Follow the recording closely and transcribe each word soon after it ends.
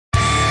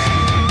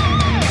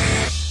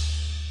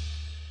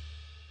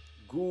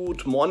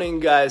Good morning,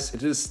 guys.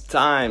 It is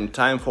time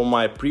for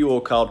my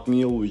pre-workout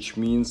meal, which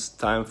means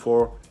time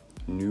for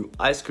new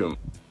ice cream.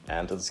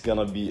 And it's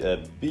gonna be a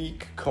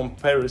big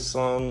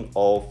comparison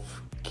of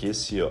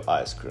Kissyo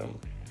ice cream.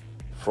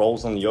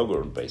 Frozen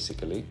yogurt,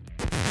 basically.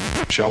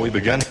 Shall we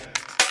begin?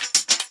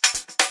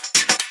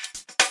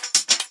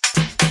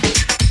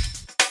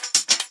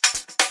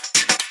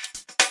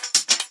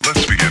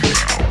 Let's begin now.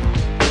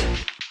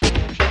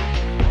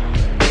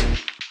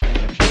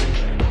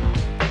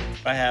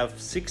 I have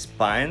 6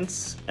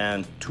 pints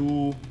and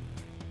 2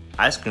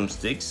 ice cream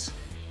sticks.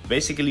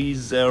 Basically,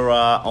 there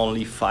are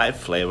only 5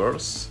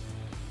 flavors,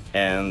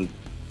 and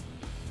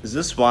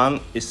this one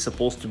is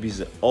supposed to be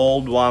the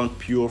old one,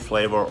 pure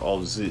flavor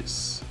of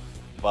this.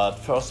 But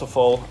first of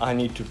all, I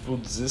need to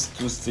put these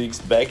 2 sticks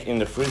back in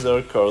the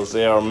freezer because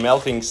they are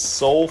melting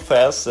so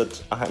fast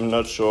that I'm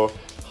not sure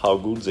how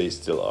good they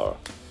still are.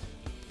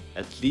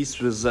 At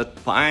least with that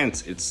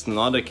pints, it's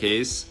not a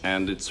case,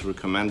 and it's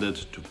recommended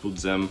to put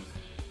them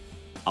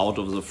out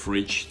of the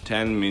fridge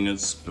 10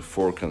 minutes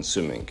before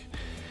consuming.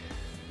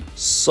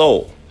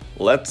 So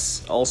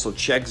let's also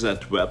check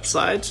that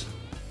website,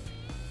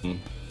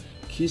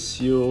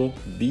 Kissyo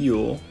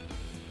Bio,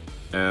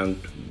 and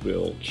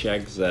we'll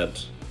check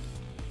that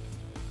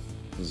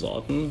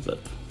Sorten, that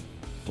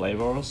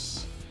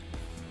flavors,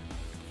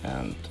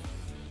 and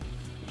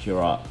here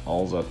are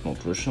all that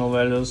nutritional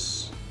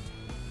values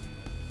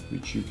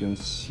which you can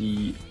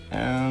see,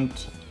 and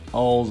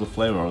all the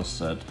flavors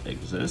that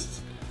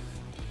exist.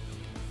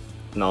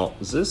 Now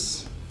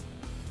this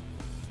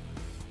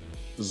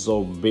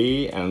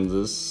sorbet and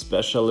this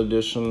special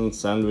edition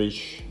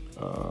sandwich,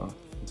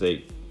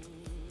 they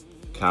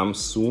come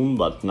soon,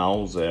 but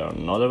now they are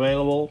not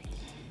available.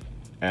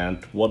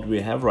 And what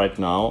we have right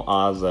now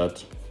are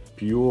that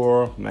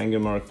pure mango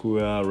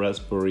maracuja,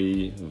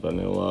 raspberry,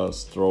 vanilla,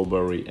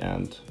 strawberry,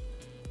 and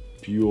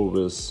pure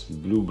with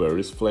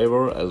blueberries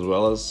flavor, as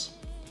well as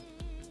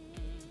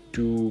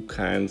 2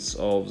 kinds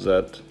of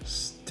that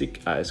stick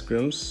ice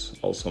creams,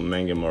 also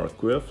mango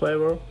maracuja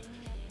flavor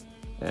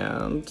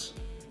and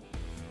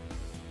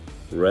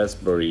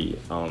raspberry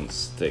on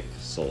stick,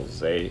 so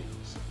they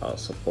are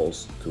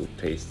supposed to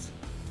taste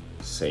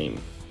same.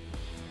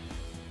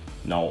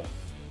 Now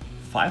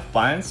 5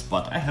 pints,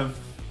 but I have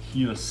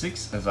here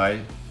 6, as I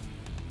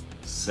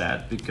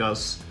said,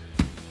 because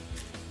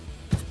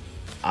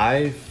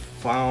I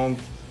found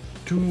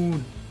 2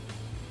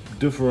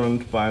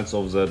 different pints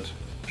of that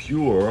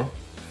pure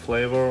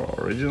flavor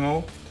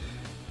original,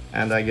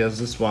 and I guess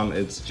this one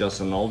it's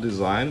just an old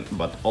design,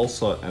 but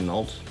also an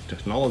old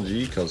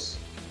technology, because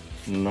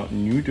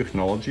new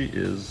technology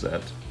is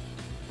that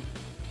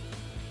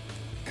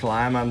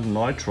climate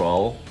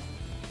neutral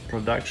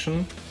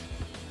production.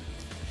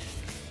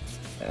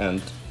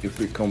 And if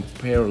we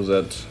compare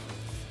that,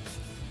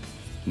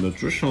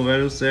 nutritional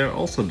values, they are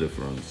also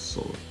different.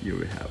 So here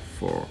we have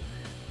for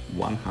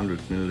 100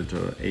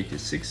 milliliter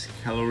 86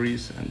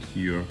 calories, and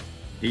here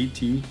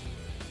 80,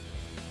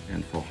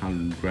 and for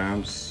 100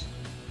 grams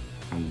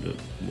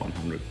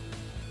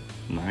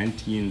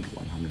 190 and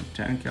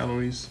 110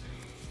 calories.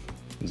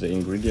 The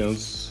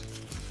ingredients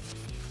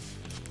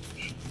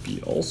should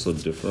be also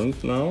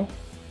different now.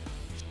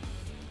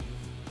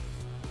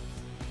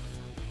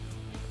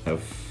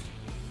 Have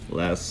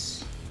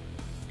less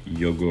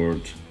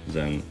yogurt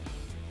than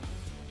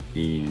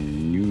a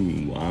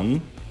new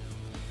one.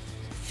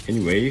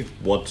 Anyway,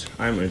 what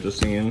I'm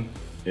interested in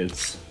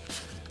is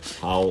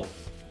how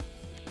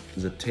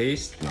the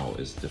taste now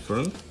is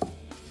different.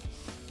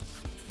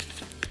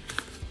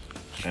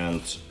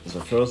 And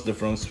the first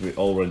difference we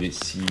already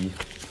see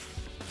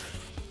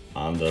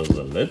under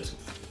the lid.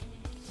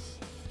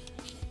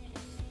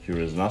 Here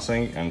is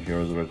nothing, and here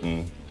is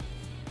written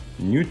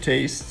new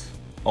taste,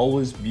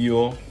 always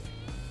bio,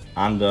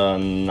 under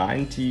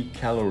 90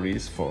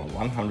 calories for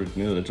 100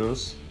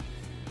 milliliters,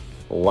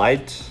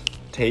 light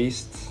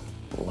taste,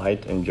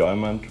 light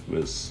enjoyment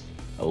with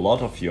a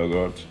lot of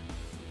yogurt.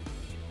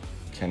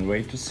 Can't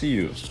wait to see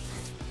you.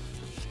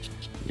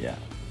 Yeah,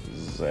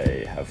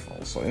 they have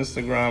also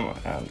Instagram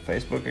and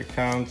Facebook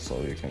accounts,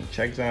 so you can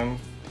check them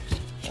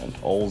and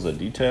all the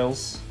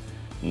details.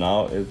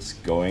 Now it's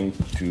going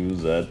to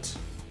that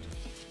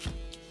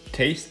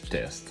taste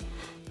test.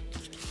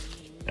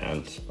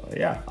 And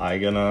yeah, I'm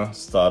gonna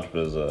start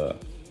with the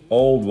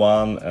old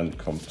one and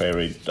compare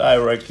it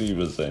directly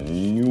with the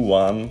new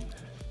one,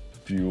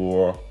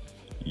 pure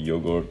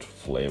yogurt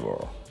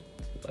flavor.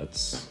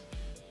 Let's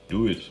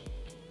do it.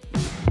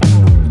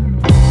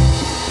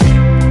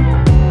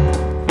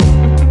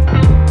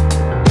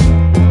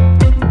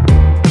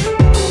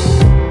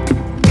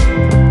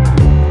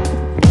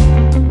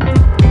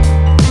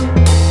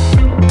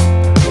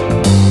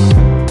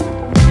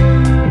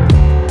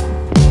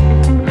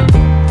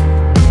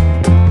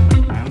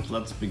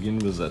 Let's begin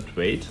with that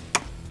weight.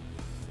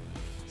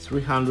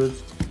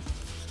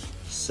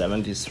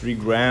 373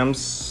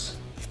 grams,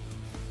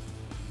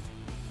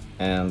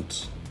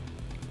 and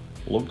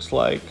looks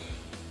like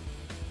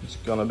it's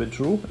gonna be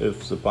true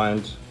if the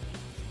pint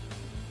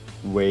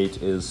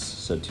weight is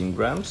 13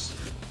 grams.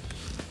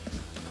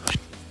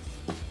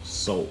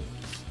 So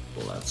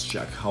let's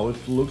check how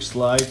it looks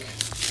like.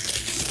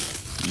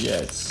 Yeah,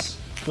 it's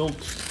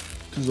filled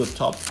to the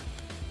top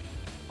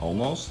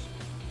almost.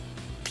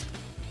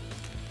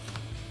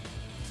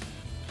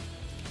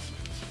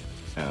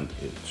 And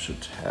it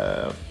should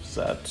have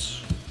that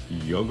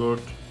yogurt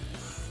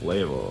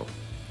flavor,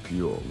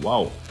 pure.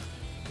 Wow,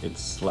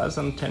 it's less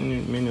than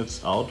 10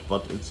 minutes out,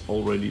 but it's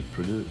already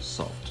pretty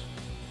soft.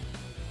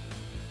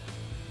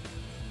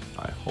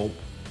 I hope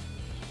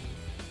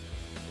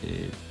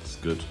it's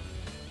good.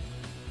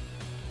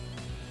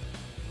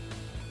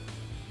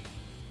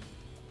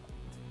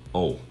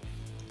 Oh,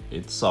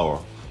 it's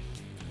sour.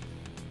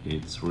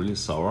 It's really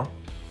sour.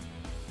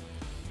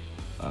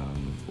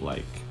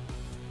 Like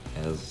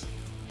as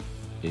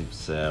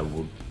if there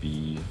would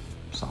be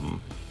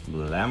some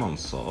lemon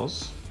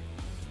sauce.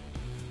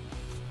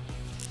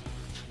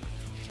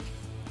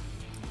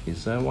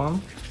 Is there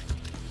one?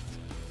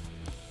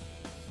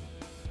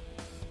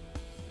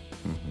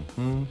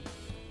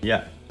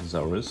 Yeah,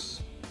 there is.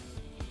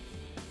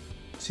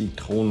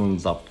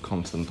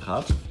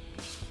 Zitronensaftkonzentrat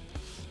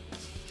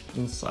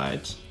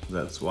inside.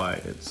 That's why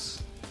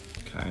it's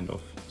kind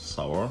of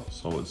sour.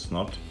 So it's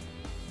not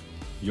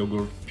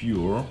yogurt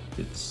pure.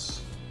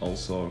 It's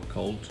also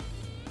called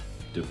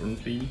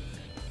differently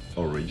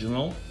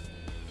original.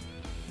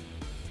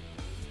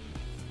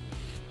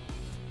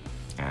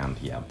 And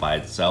yeah, by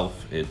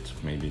itself it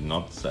maybe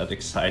not that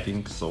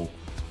exciting, so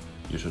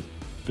you should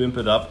pimp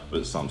it up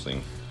with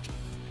something,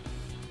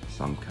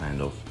 some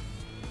kind of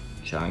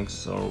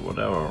chunks or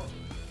whatever.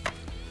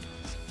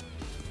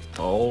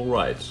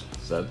 Alright,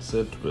 that's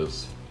it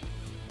with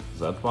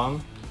that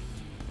one.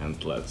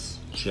 And let's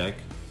check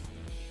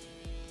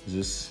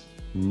this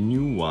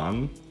new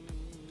one,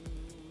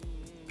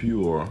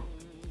 pure,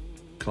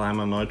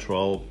 climate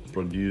neutral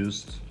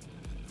produced.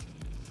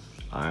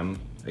 I'm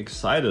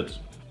excited.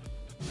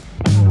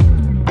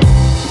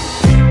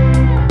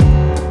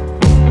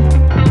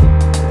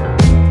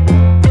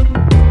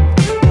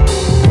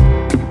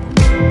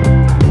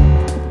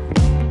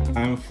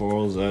 I'm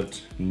for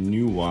that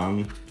new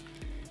one,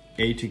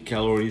 80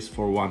 calories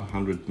for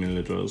 100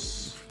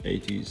 milliliters,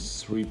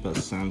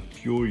 83%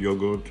 pure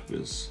yogurt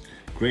with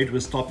great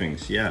with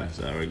toppings. Yeah,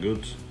 they're a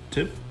good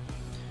tip.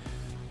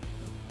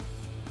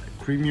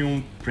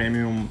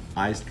 Premium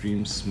ice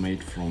creams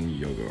made from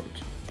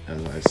yogurt.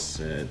 As I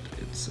said,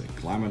 it's a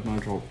climate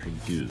neutral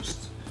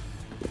produced.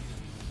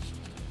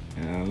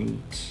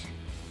 And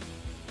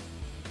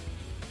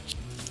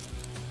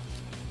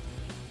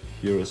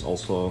here is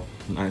also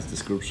a nice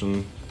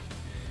description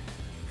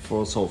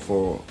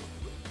for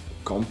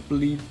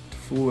complete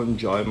full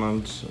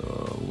enjoyment.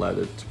 Let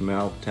it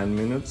melt 10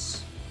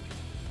 minutes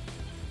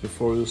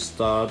before you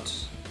start.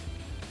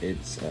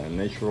 It's a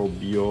natural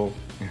bio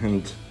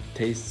and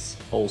tastes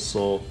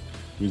also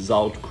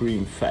without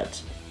cream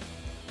fat.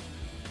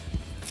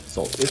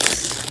 So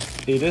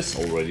it is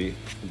already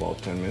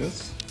about 10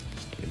 minutes,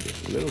 maybe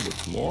a little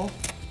bit more.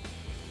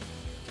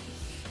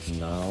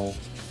 Now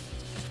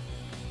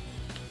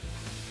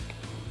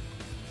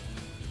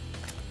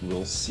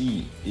we'll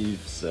see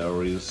if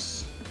there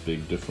is a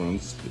big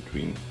difference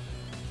between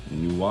the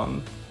new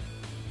one,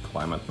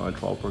 climate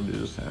neutral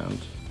produced, and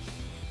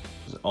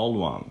the old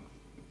one.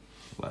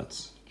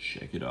 Let's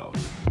check it out.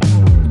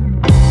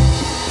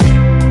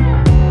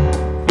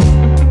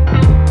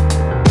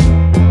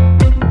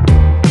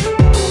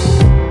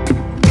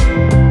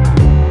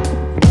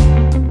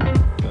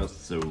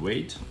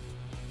 Weight.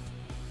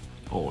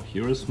 Oh,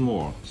 here is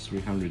more,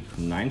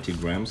 390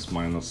 grams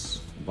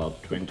minus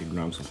about 20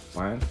 grams of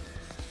fine.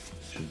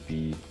 Should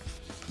be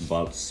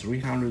about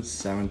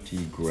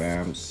 370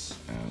 grams,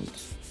 and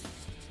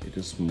it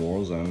is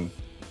more than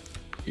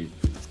it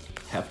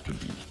have to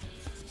be.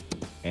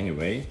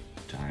 Anyway,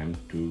 time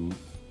to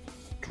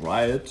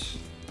try it.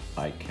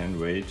 I can't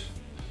wait.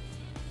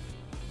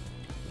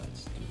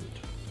 Let's do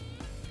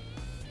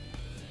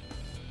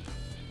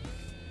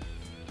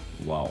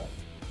it. Wow.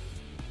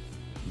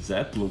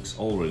 That looks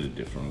already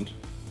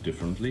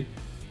differently.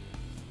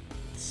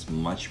 It's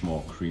much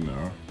more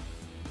creamier.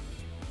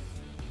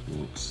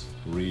 Looks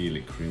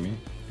really creamy,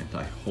 and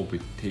I hope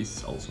it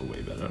tastes also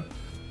way better.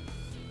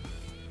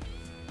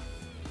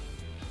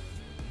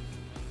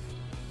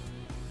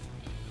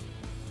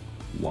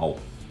 Wow.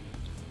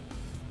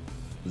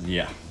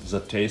 Yeah, the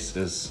taste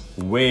is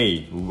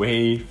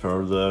way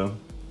further,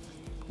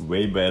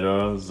 way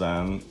better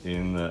than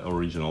in the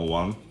original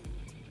one.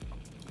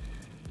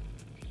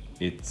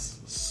 It's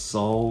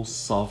so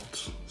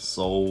soft,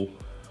 so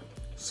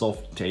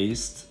soft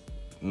taste.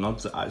 Not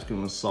the ice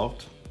cream is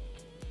soft,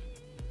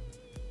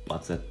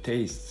 but the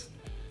taste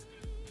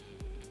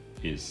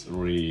is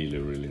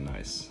really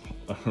nice.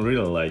 I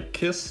really like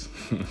Kiss.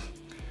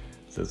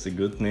 That's a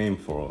good name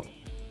for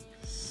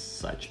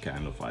such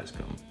kind of ice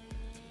cream.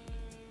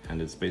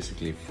 And it's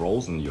basically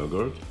frozen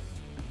yogurt.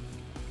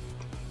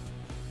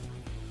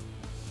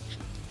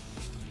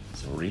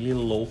 It's a really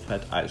low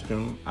fat ice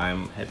cream.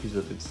 I'm happy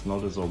that it's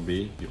not a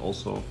sorbet.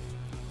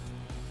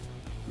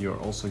 You're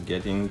also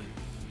getting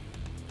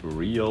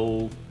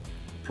real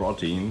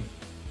protein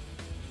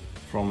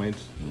from it,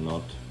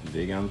 not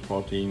vegan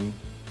protein.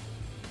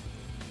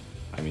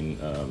 I mean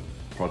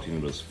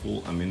protein with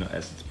full amino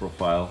acids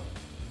profile.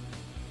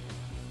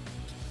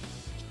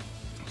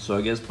 So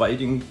I guess by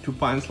eating 2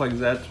 pints like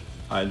that,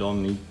 I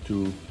don't need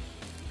to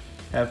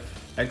have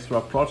extra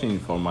protein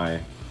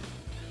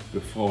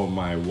before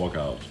my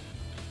workout.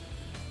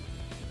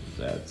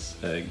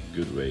 That's a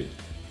good way.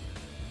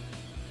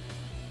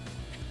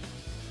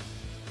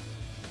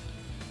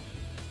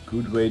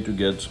 Good way to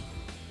get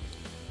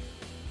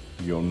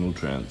your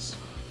nutrients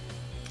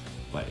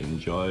by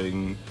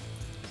enjoying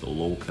the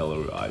low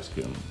calorie ice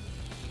cream.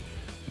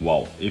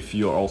 Wow, if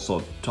you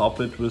also top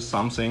it with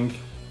something,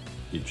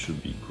 it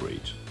should be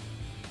great.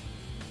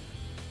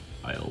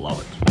 I love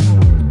it.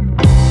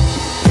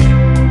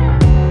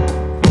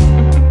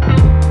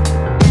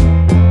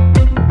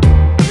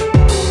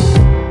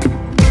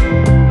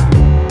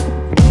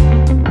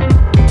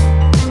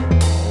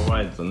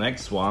 Alright, the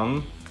next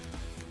one,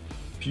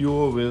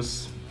 pure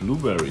with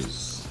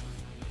blueberries.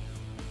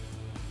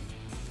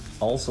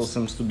 Also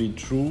seems to be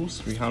true,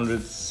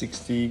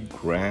 360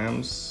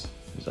 grams.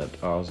 That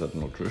are the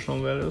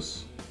nutritional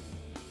values.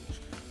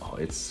 Oh,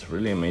 it's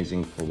really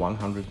amazing. For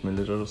 100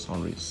 milliliters,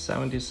 only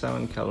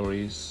 77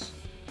 calories.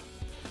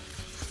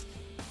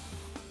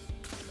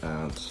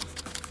 And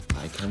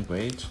I can't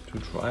wait to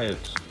try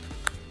it.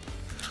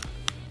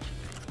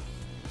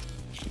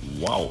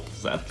 Wow,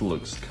 that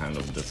looks kind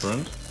of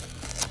different.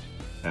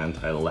 And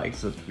I like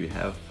that we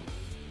have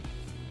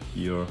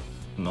here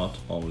not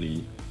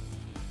only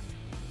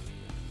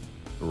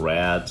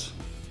red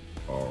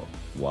or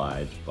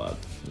white, but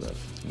that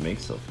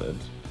mix of it.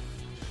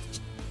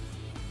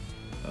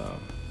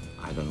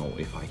 I don't know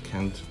if I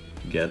can't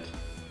get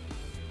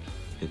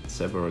it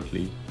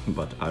separately,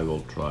 but I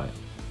will try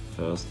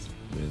first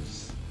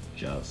with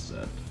just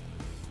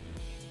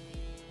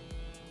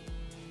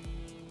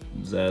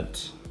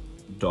that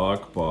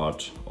dark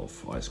part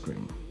of ice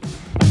cream.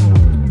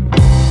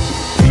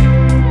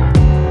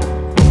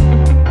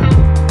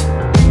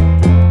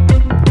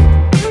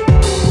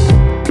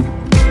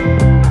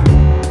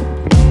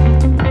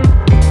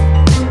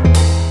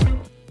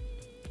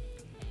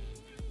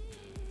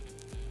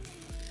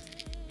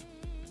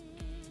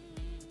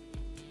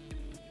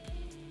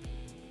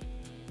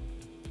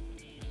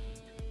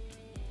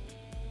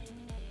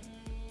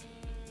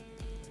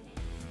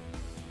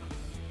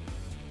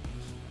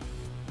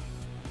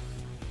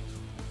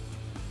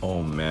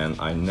 Oh man,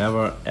 I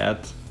never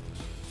had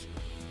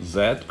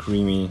that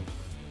creamy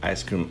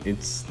ice cream.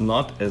 It's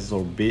not a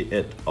sorbet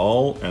at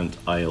all and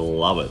I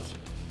love it.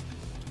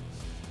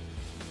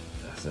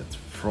 That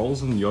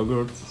frozen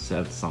yogurt,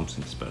 that's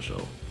something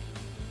special.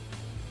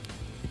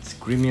 It's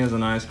creamy as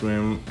an ice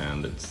cream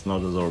and it's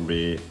not a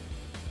sorbet.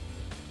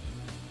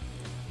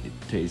 It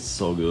tastes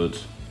so good.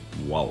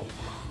 Wow.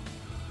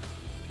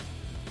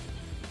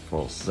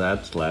 For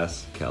that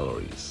less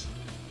calories.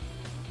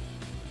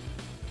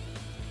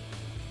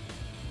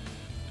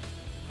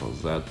 For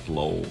that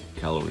low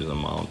calories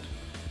amount.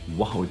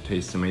 Wow, it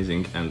tastes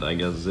amazing, and I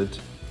guess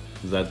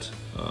that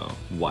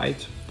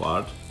white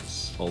part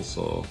is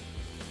also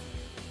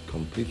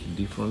completely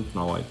different.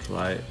 Now I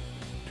try to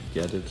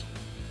get it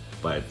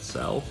by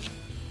itself.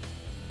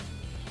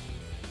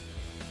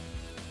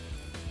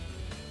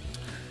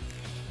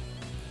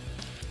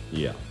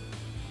 Yeah,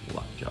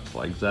 just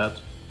like that.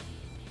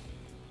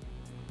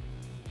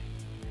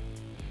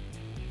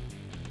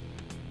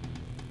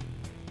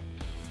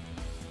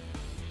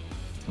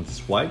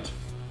 This white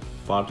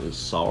part is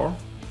sour,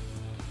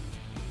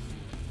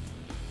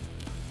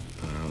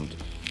 and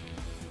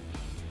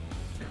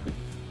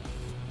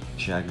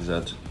check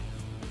that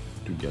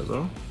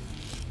together.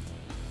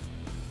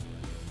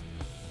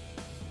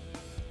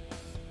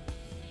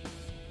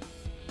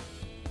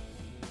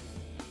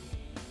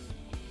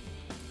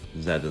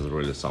 That is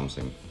really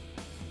something.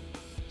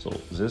 So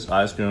this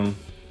ice cream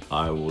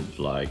I would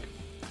like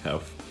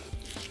have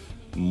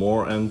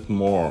more and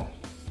more.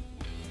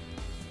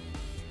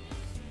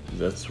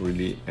 That's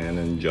really an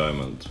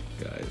enjoyment,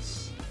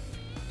 guys.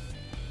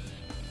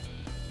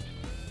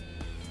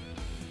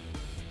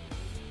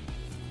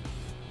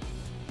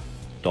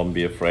 Don't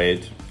be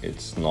afraid,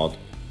 it's not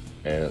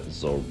a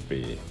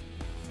sorbet.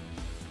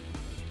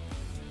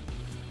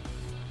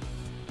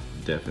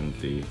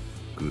 Definitely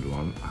good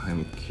one.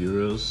 I'm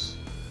curious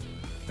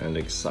and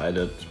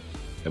excited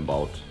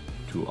about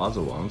 2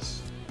 other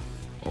ones,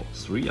 or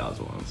 3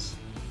 other ones.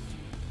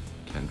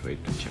 Can't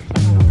wait to check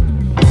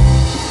them out.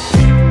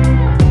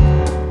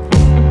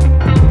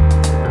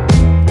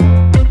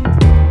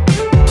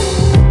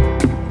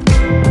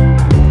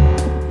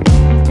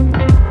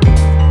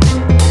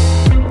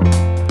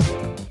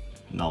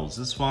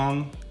 This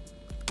one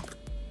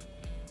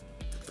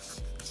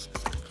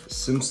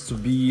seems to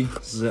be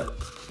the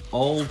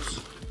old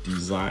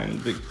design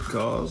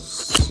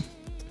because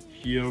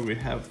here we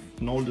have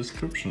no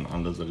description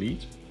under the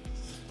lid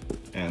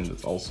and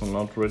it's also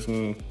not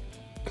written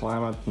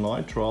climate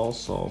neutral,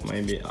 so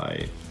maybe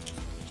I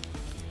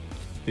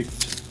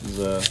picked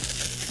the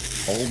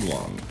old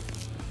one.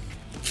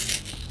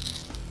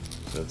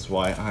 That's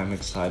why I'm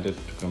excited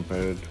to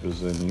compare it with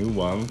the new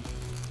one,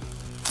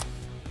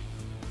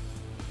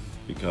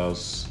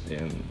 because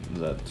in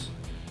that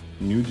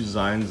new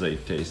design they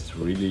taste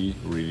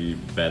really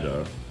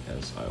better,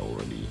 as I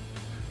already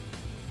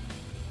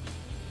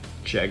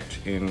checked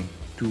in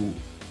 2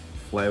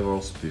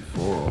 flavors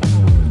before.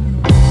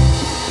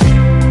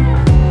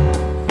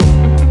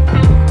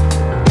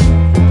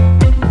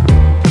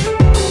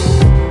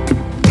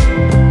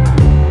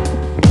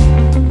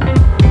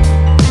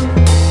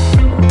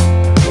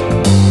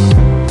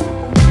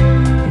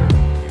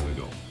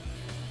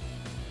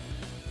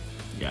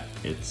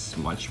 It's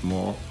much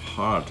more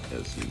hard,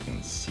 as you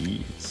can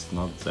see. It's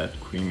not that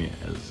creamy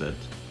as that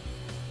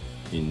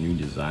in new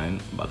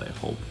design, but I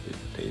hope it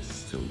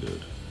tastes still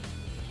good.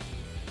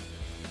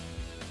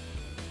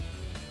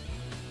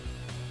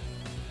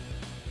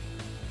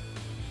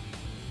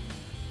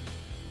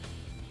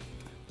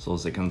 So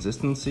the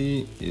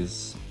consistency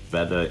is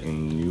better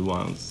in new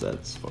ones,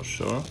 that's for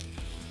sure.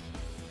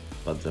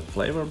 But the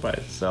flavor by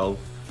itself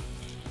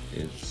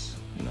is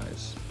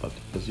nice. But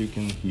as you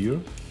can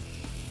hear,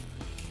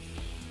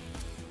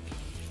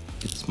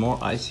 it's more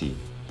icy.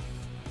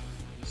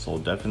 So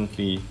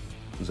definitely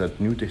that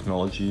new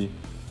technology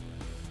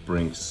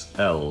brings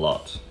a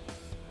lot,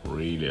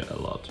 really a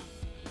lot.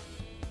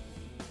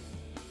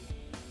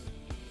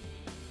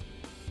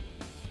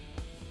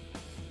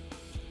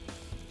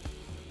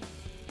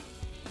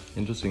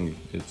 Interesting,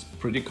 it's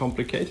pretty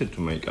complicated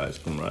to make ice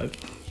cream, right?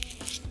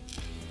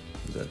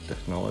 That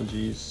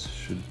technologies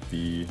should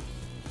be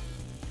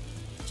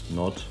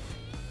not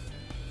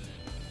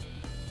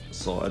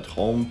so at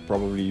home.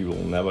 Probably you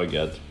will never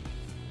get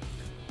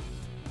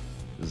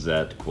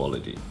that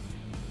quality.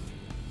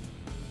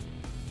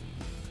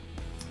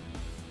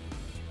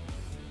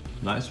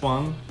 Nice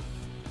one,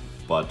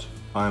 but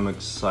I'm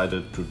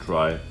excited to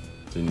try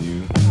the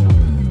new.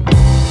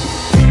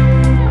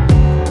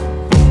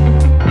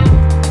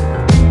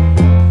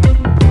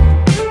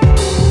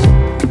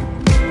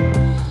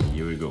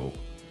 Here we go.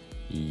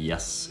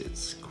 Yes,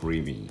 it's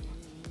creamy.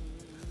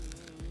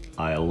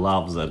 I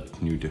love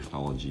that new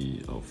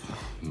technology of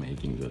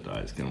making that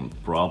ice cream.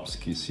 Props,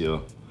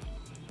 Kissyo.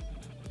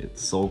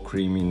 It's so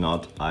creamy,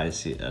 not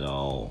icy at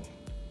all.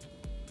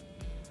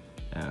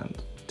 And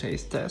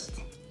taste test.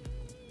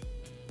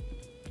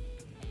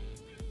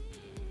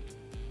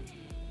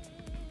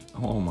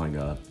 Oh my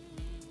god,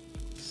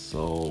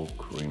 so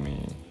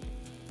creamy.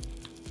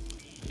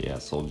 Yeah,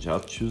 so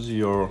just choose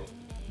your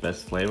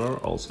best flavor,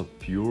 also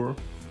pure.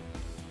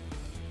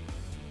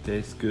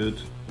 Tastes good,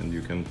 and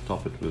you can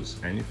top it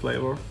with any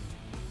flavor.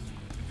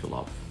 If you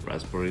love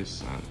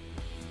raspberries, and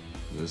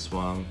this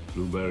one,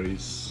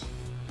 blueberries,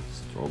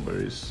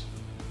 strawberries,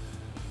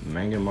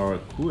 mango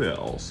maracuja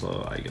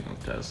also, I'm gonna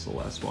test the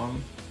last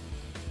one.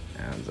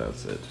 And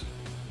that's it.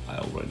 I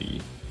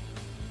already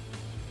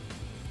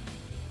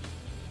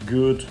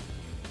good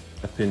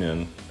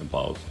opinion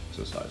about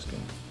this ice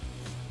cream.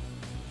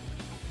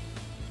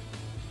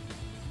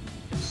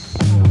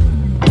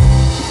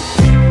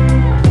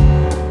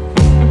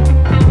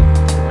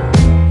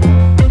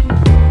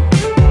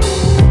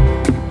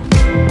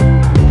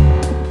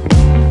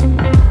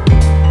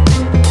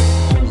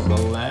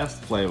 The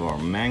last flavor,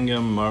 mango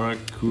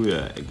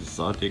maracuja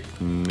exotic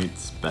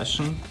mixed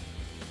passion.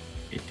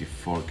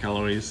 84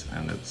 calories,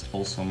 and it's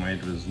also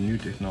made with new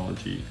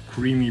technology,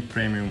 creamy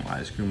premium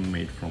ice cream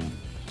made from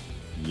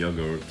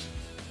yogurt,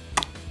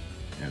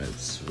 and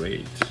its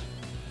weight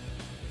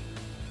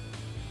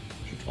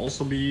should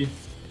also be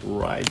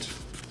right,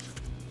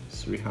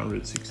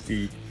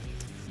 360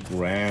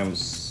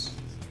 grams,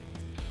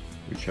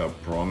 which are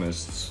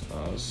promised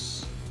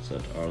us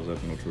that are the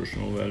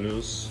nutritional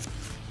values,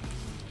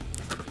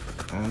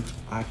 and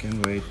I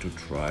can wait to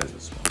try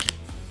this one.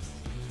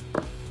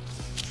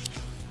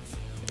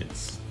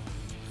 It's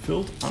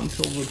filled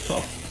until the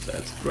top.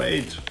 That's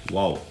great.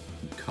 Wow,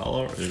 the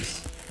color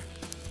is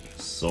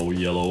so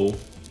yellow,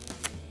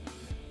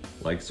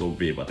 like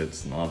sorbet, but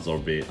it's not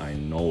sorbet. I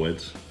know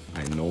it.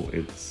 I know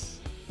it's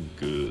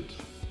good.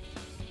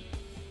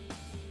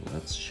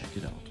 Let's check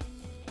it out.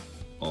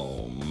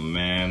 Oh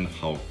man,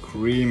 how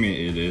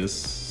creamy it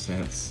is.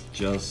 That's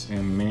just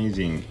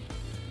amazing.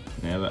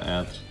 Never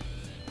had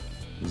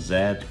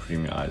that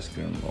creamy ice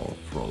cream or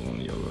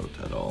frozen yogurt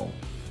at all.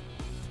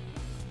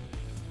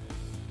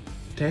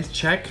 Taste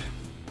check.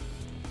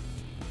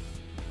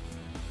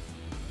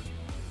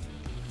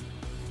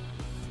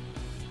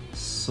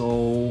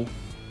 So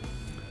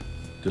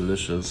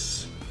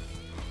delicious.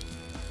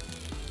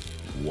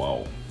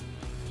 Wow.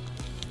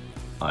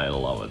 I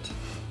love it.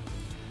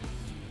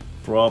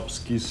 Props,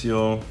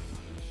 Kissyo.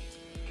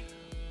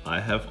 I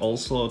have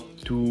also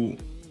 2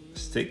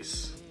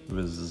 sticks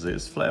with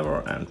this flavor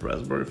and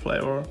raspberry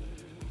flavor,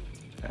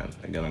 and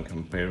I'm gonna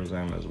compare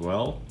them as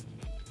well.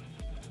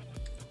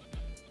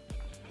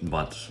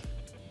 But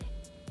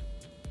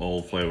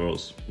all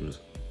flavors,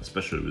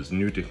 especially with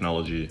new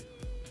technology,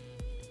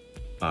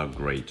 are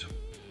great.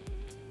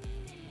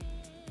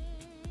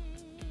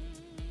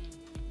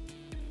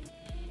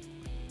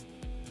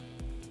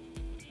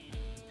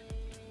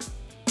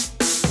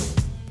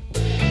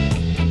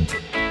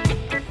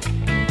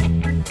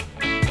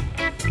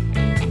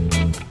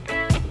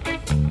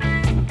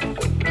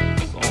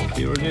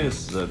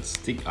 that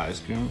stick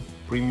ice cream,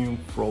 premium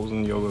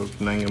frozen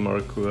yogurt, mango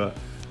mercure,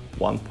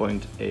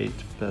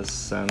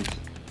 1.8%,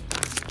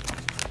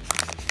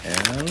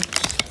 and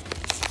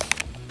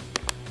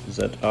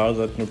that are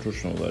that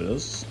nutritional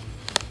values.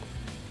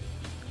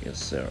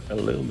 Yes, they're a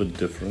little bit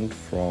different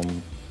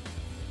from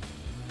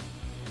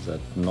that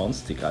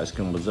non-stick ice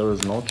cream, but there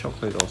is no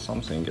chocolate or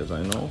something, as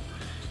I know,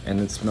 and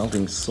it's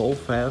melting so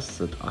fast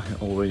that I'm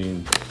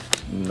already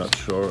not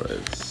sure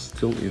it's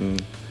still in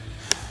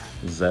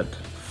that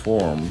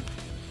form.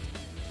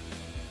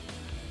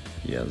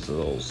 Yes,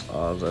 those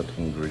are that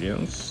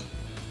ingredients.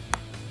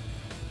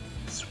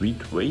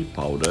 Sweet whey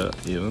powder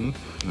even,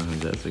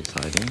 that's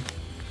exciting.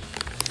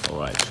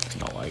 Alright,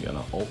 now I'm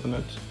gonna open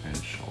it and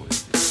show it.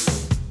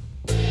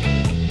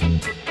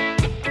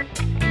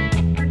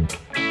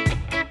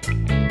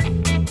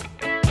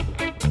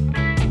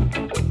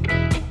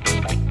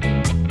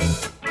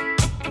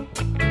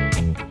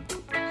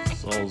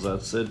 So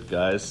that's it,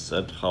 guys.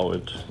 That's how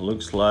it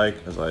looks like.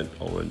 As I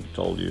already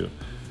told you,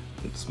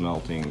 it's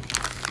melting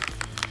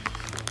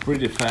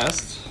pretty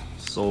fast,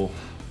 so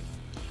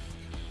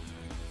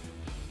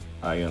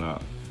I'm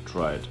gonna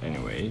try it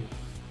anyway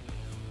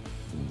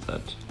in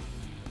that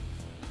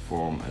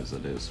form as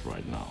it is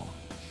right now.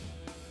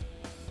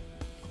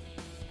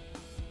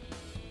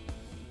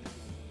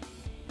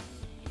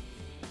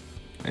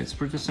 It's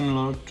pretty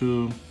similar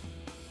to,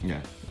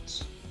 yeah,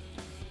 it's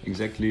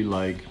exactly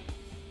like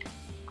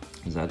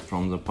that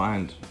from the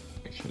pint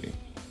actually,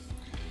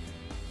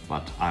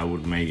 but I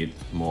would make it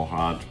more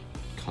hard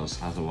because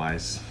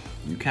otherwise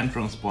you can't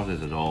transport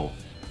it at all.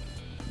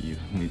 You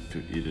need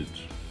to eat it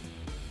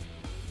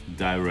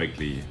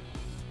directly,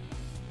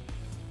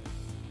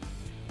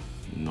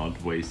 not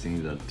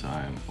wasting that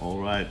time.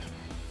 Alright,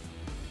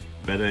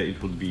 better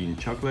it would be in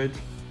chocolate,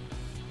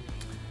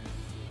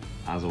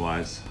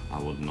 otherwise I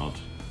would not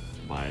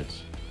buy it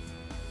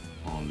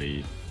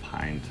only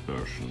pint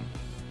version.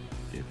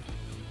 If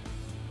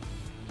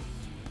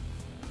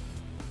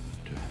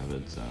to have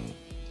it then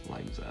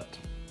like that.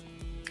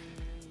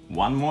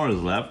 One more is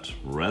left,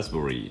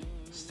 raspberry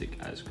stick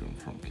ice cream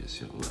from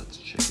Kissyo. Let's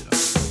check it out.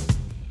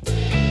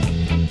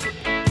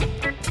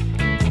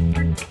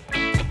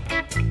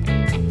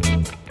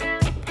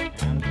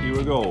 And here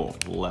we go,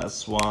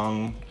 last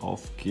one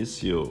of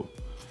Kissyo.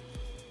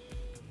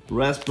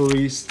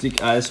 Raspberry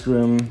stick ice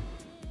cream,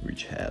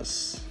 which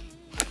has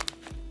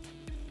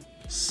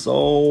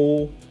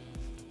so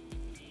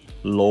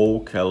low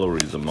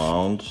calories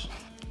amount.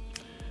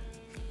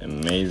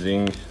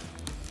 Amazing.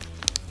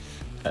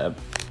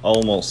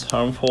 Almost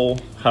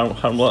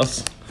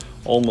harmless,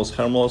 almost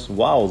harmless.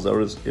 Wow, there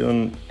is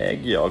even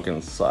egg yolk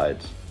inside.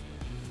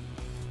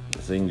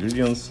 The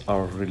ingredients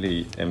are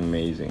really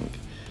amazing.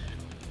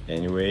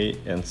 Anyway,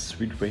 and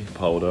sweet whey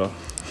powder.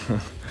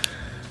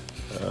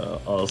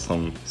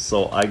 Awesome.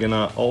 So I'm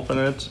gonna open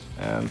it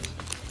and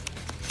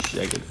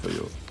check it for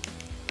you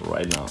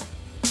right now.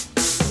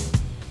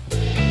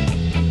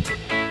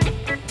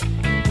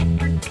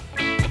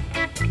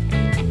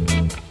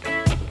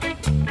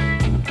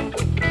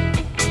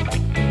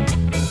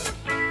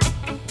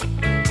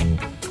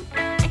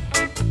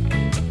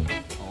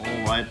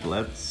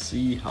 Let's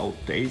see how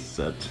tastes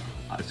that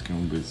ice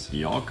cream with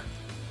yolk.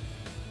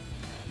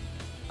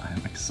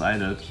 I'm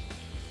excited.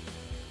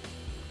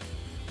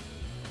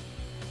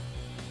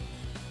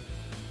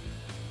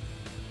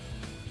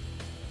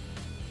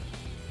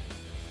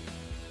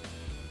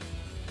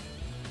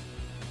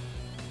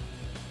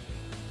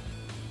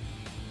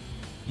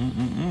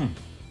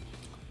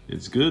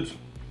 It's good,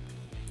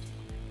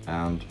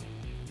 and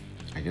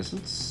I guess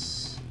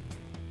it's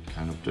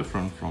kind of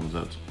different from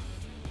that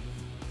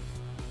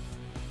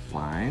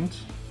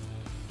pint.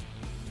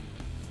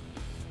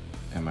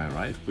 Am I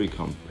right? We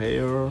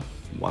compare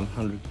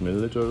 100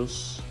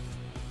 milliliters.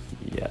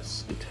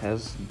 Yes, it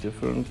has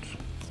different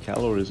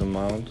calories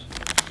amount,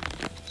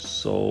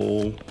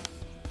 so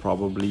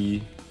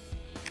probably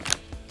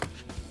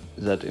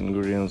that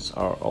ingredients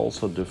are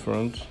also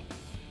different.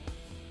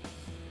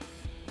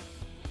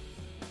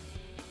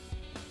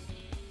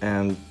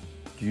 And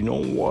you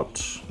know what?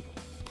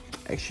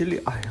 Actually,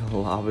 I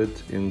love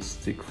it in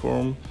stick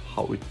form,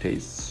 how it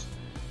tastes.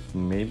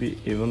 Maybe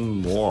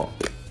even more.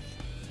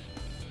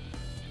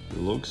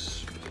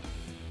 Looks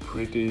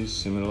pretty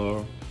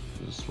similar.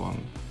 This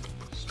one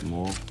is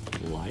more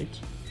light.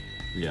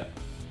 Yeah.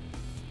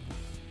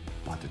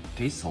 But it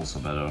tastes also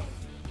better.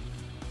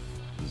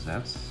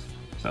 That's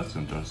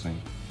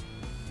interesting.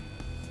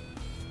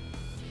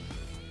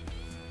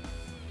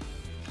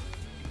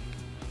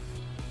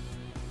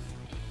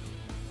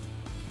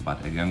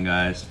 But again,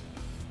 guys,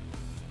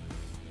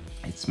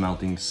 it's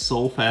melting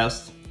so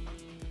fast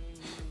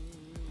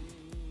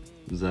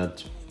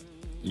that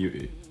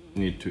you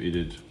need to eat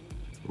it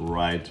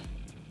right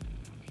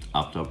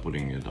after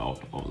putting it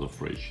out of the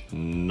fridge.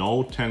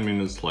 No 10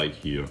 minutes like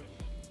here.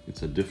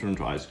 It's a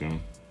different ice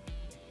cream,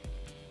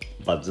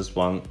 but this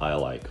one I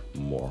like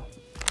more.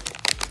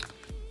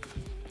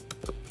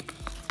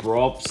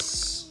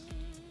 Props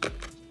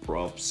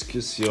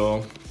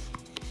Kissyo.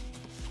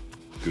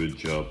 Good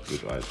job,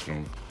 good ice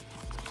cream.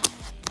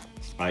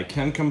 I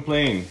can't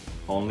complain,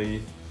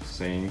 only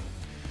saying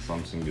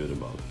something good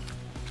about it.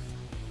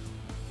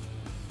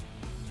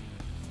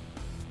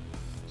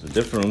 The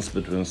difference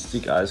between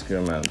stick ice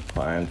cream and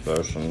pint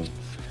version.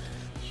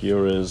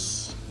 Here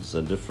is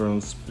the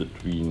difference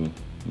between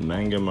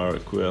mango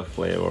maracuja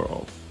flavor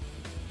of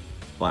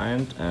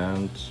pint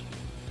and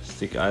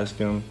stick ice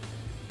cream.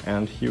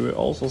 And here we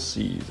also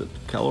see that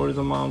calories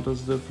amount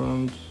is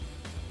different,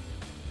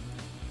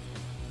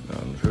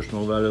 the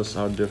nutritional values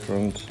are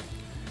different,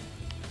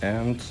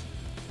 and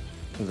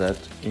that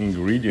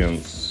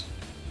ingredients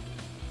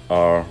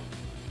are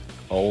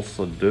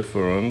also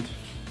different.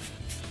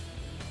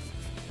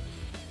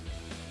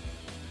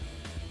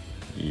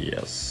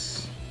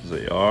 Yes,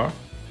 they are.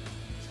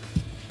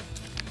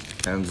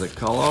 And the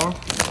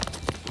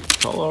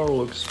color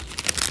looks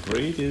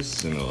pretty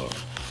similar.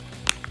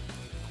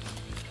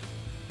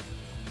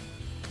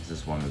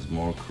 This one is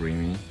more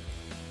creamy,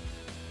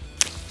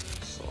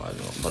 so I don't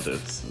know, but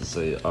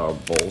they are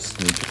both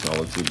new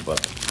technology, but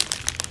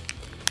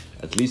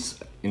at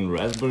least in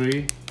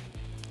raspberry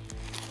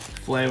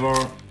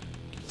flavor,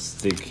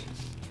 stick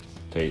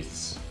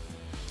tastes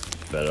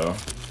better,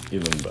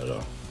 even better,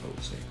 I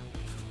would say.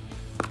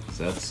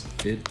 That's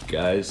it,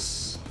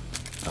 guys.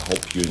 I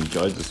hope you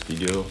enjoyed this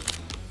video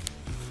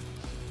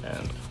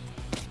and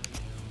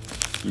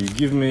you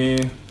give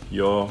me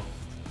your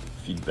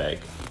feedback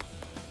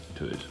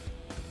to it.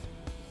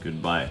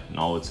 Goodbye.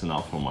 Now it's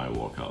enough for my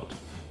workout.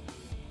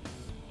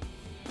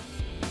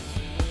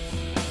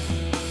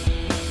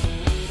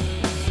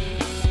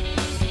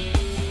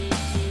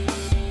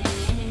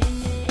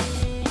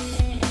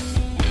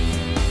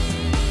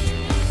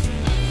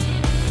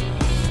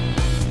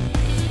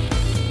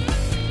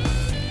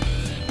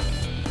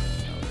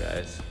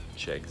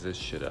 Check this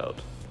shit out.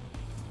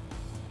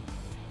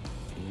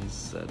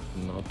 Is that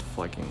not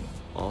fucking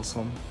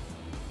awesome?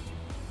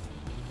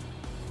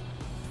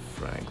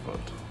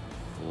 Frankfurt.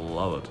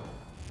 Love it.